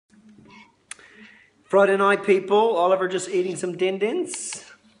Friday night, people. Oliver just eating some din-dins.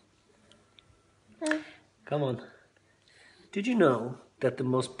 Come on. Did you know that the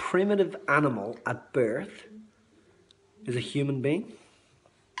most primitive animal at birth is a human being?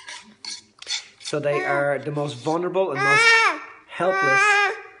 So they are the most vulnerable and most helpless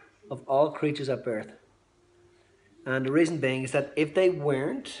of all creatures at birth. And the reason being is that if they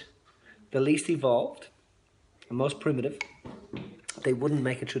weren't the least evolved and most primitive, they wouldn't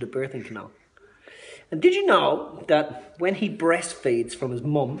make it through the birthing canal. And did you know that when he breastfeeds from his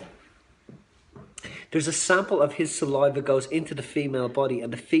mum, there's a sample of his saliva goes into the female body,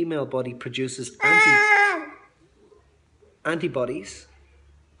 and the female body produces antibodies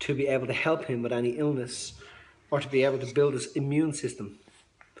to be able to help him with any illness or to be able to build his immune system.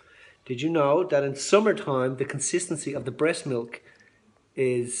 Did you know that in summertime the consistency of the breast milk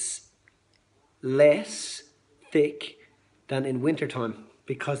is less thick than in wintertime,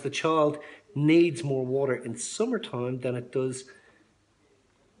 because the child needs more water in summertime than it does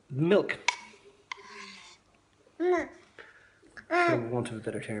milk? For want of a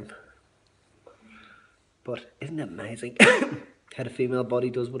better term. But isn't it amazing how the female body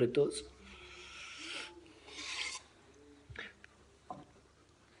does what it does?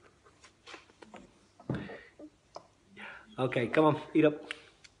 Okay, come on, eat up.